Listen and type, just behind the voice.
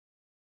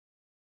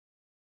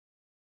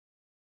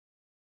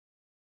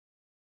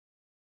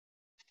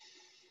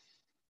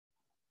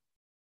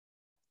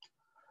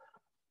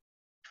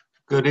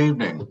Good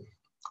evening.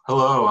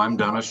 Hello, I'm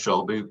Dennis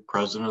Shelby,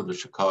 president of the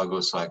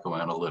Chicago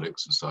Psychoanalytic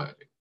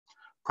Society,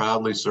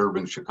 proudly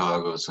serving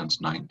Chicago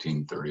since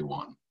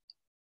 1931.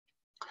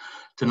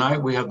 Tonight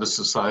we have the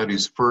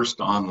Society's first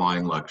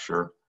online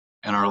lecture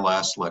and our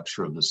last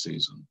lecture of the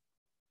season.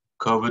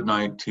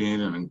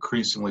 COVID-19 and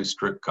increasingly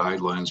strict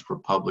guidelines for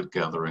public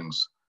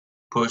gatherings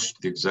pushed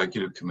the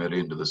executive committee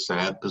into the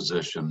sad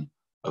position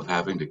of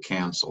having to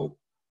cancel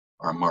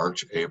our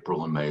March,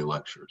 April, and May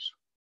lectures.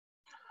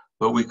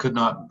 But we could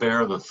not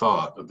bear the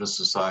thought of the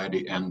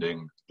Society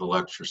ending the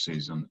lecture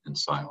season in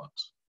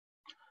silence.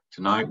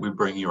 Tonight we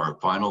bring you our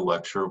final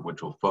lecture,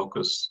 which will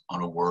focus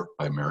on a work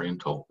by Marian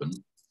Tolpin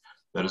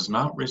that has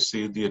not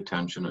received the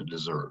attention it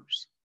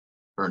deserves.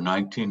 Her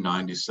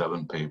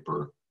 1997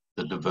 paper,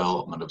 The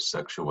Development of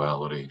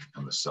Sexuality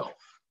and the Self.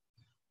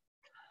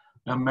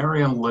 Now,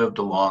 Marian lived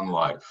a long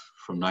life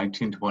from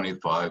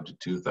 1925 to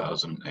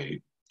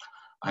 2008.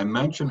 I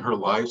mention her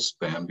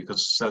lifespan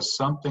because it says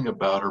something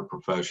about her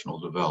professional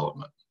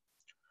development.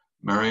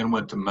 Marian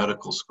went to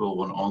medical school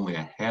when only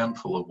a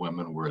handful of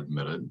women were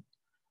admitted,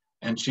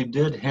 and she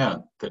did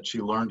hint that she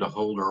learned to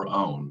hold her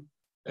own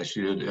as she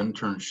did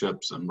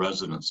internships and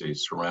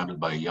residencies surrounded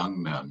by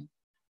young men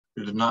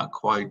who did not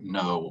quite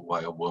know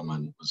why a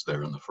woman was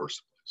there in the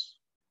first place.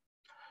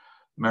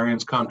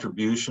 Marian's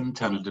contribution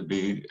tended to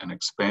be an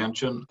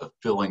expansion, a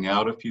filling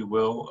out, if you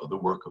will, of the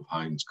work of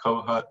Heinz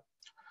Kohut.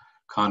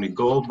 Connie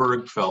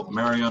Goldberg felt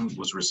Marian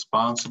was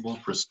responsible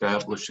for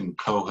establishing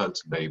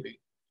Kohut's baby,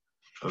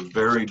 a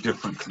very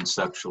different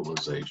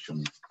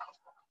conceptualization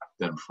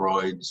than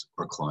Freud's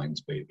or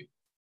Klein's baby.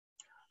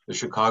 The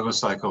Chicago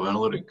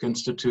Psychoanalytic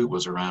Institute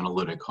was her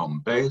analytic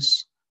home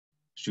base.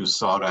 She was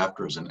sought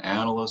after as an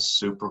analyst,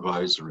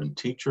 supervisor, and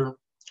teacher.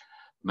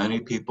 Many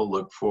people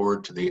look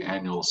forward to the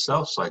annual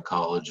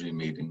self-psychology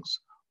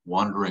meetings,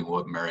 wondering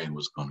what Marian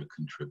was going to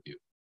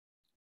contribute.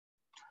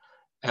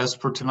 As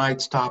for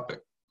tonight's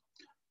topic,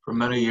 for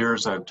many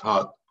years I've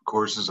taught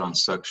courses on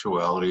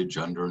sexuality,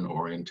 gender, and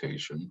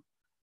orientation.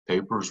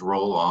 Papers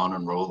roll on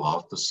and roll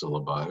off the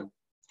syllabi.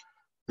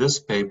 This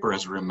paper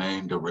has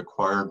remained a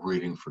required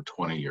reading for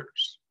 20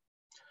 years.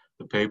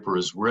 The paper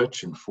is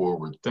rich in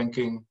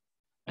forward-thinking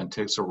and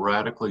takes a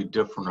radically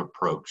different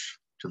approach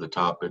to the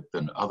topic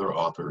than other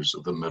authors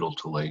of the middle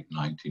to late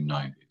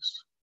 1990s.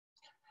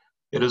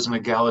 It is an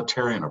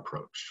egalitarian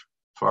approach,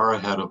 far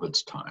ahead of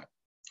its time.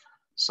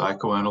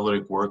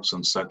 Psychoanalytic works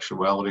on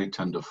sexuality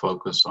tend to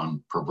focus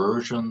on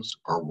perversions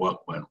or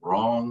what went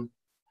wrong,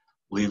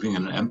 leaving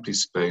an empty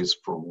space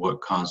for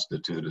what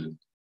constituted,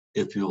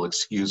 if you'll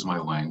excuse my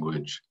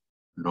language,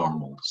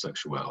 normal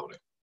sexuality.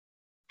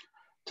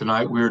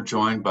 Tonight we are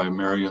joined by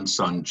Marian's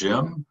son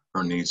Jim,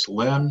 her niece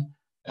Lynn,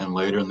 and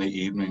later in the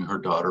evening her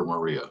daughter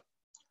Maria.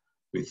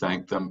 We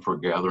thank them for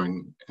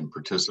gathering and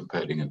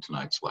participating in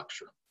tonight's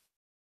lecture.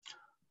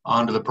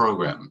 On to the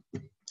program.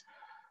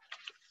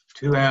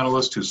 Two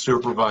analysts who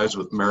supervise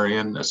with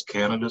Marian as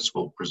candidates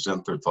will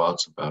present their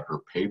thoughts about her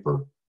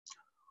paper.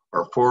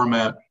 Our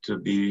format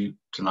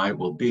tonight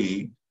will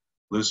be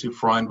Lucy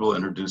Freund will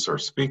introduce our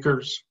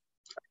speakers.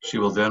 She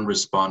will then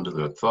respond to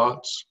their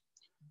thoughts.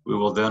 We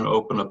will then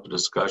open up the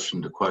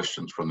discussion to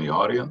questions from the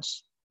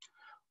audience.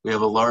 We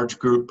have a large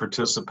group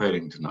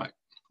participating tonight.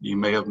 You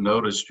may have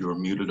noticed you are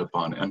muted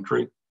upon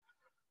entry.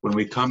 When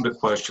we come to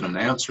question and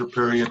answer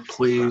period,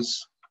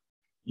 please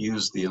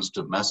use the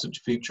instant message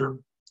feature.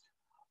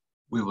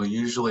 We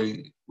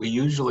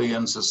usually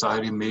end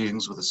society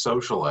meetings with a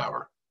social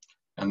hour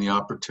and the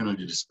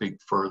opportunity to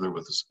speak further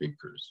with the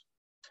speakers.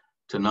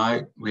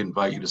 Tonight, we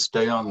invite you to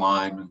stay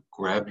online,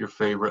 grab your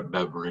favorite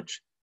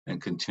beverage,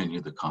 and continue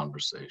the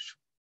conversation.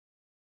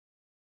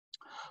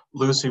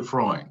 Lucy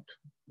Freund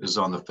is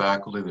on the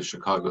faculty of the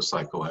Chicago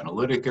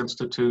Psychoanalytic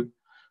Institute,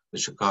 the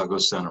Chicago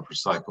Center for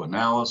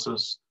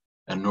Psychoanalysis,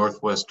 and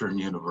Northwestern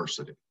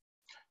University,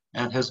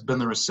 and has been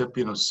the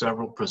recipient of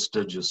several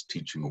prestigious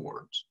teaching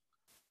awards.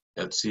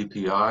 At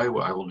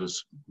CPI, I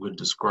would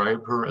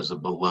describe her as a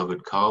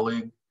beloved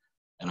colleague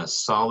and a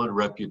solid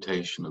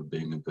reputation of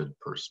being a good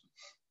person.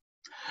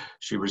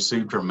 She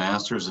received her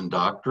master's and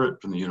doctorate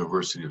from the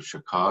University of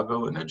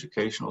Chicago in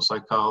educational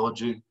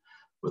psychology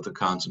with a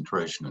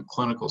concentration in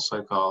clinical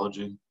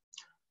psychology.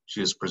 She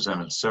has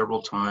presented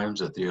several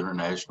times at the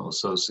International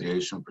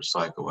Association for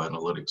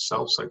Psychoanalytic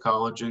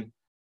Self-Psychology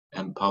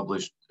and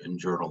published in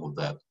Journal of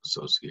that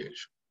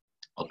association.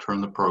 I'll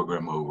turn the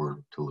program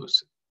over to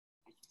Lucy.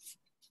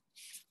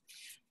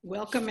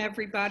 Welcome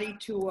everybody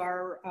to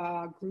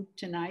our group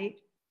tonight.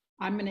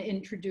 I'm going to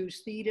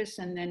introduce Thetis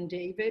and then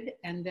David,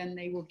 and then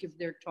they will give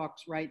their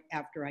talks right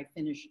after I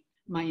finish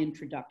my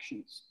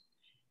introductions.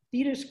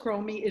 Thetis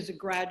Cromie is a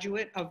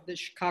graduate of the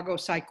Chicago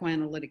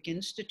Psychoanalytic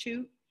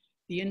Institute,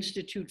 the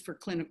Institute for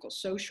Clinical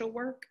Social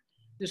Work,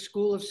 the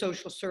School of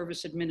Social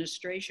Service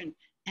Administration,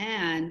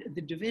 and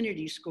the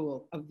Divinity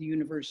School of the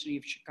University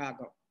of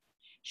Chicago.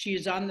 She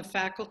is on the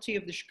faculty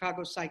of the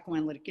Chicago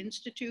Psychoanalytic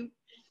Institute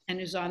and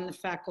is on the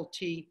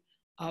faculty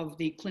of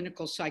the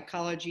Clinical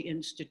Psychology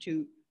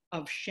Institute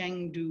of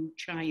Chengdu,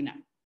 China.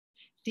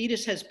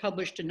 Thetis has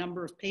published a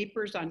number of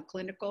papers on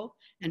clinical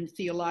and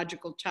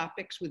theological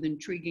topics with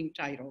intriguing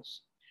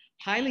titles.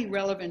 Highly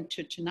relevant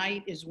to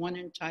tonight is one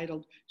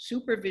entitled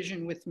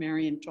Supervision with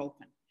Marian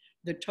Tolpin,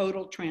 The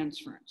Total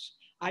Transference.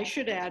 I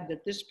should add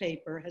that this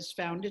paper has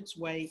found its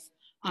way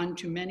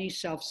onto many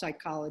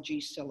self-psychology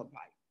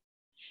syllabi.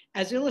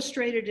 As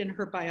illustrated in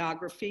her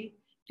biography,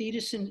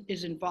 Thetis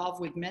is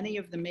involved with many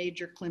of the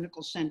major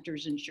clinical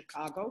centers in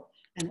Chicago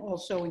and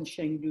also in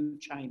Chengdu,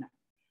 China.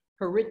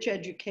 Her rich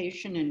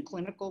education in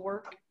clinical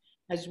work,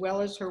 as well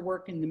as her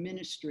work in the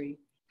ministry,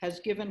 has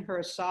given her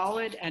a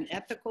solid and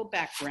ethical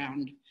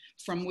background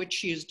from which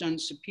she has done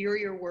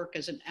superior work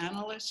as an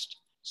analyst,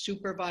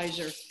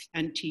 supervisor,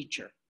 and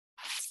teacher.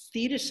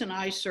 Thetis and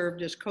I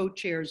served as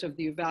co-chairs of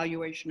the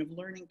Evaluation of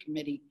Learning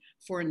Committee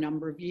for a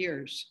number of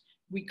years.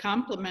 We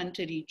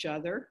complemented each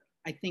other.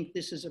 I think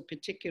this is a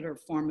particular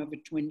form of a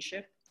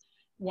twinship,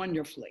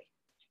 wonderfully.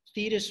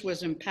 Thetis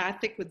was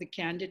empathic with the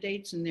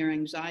candidates and their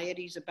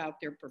anxieties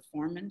about their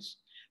performance,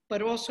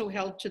 but also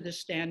held to the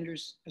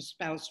standards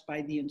espoused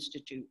by the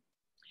Institute.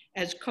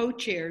 As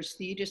co-chairs,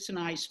 Thetis and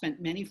I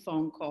spent many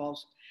phone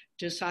calls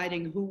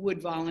deciding who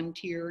would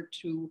volunteer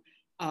to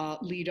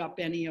lead up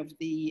any of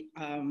the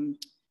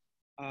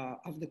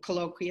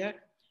colloquia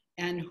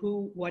and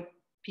what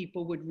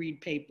people would read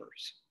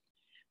papers.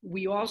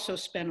 We also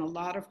spent a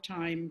lot of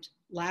time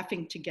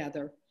laughing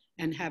together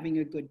and having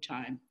a good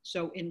time.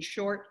 So in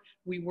short,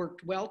 we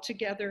worked well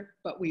together,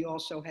 but we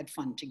also had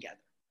fun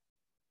together.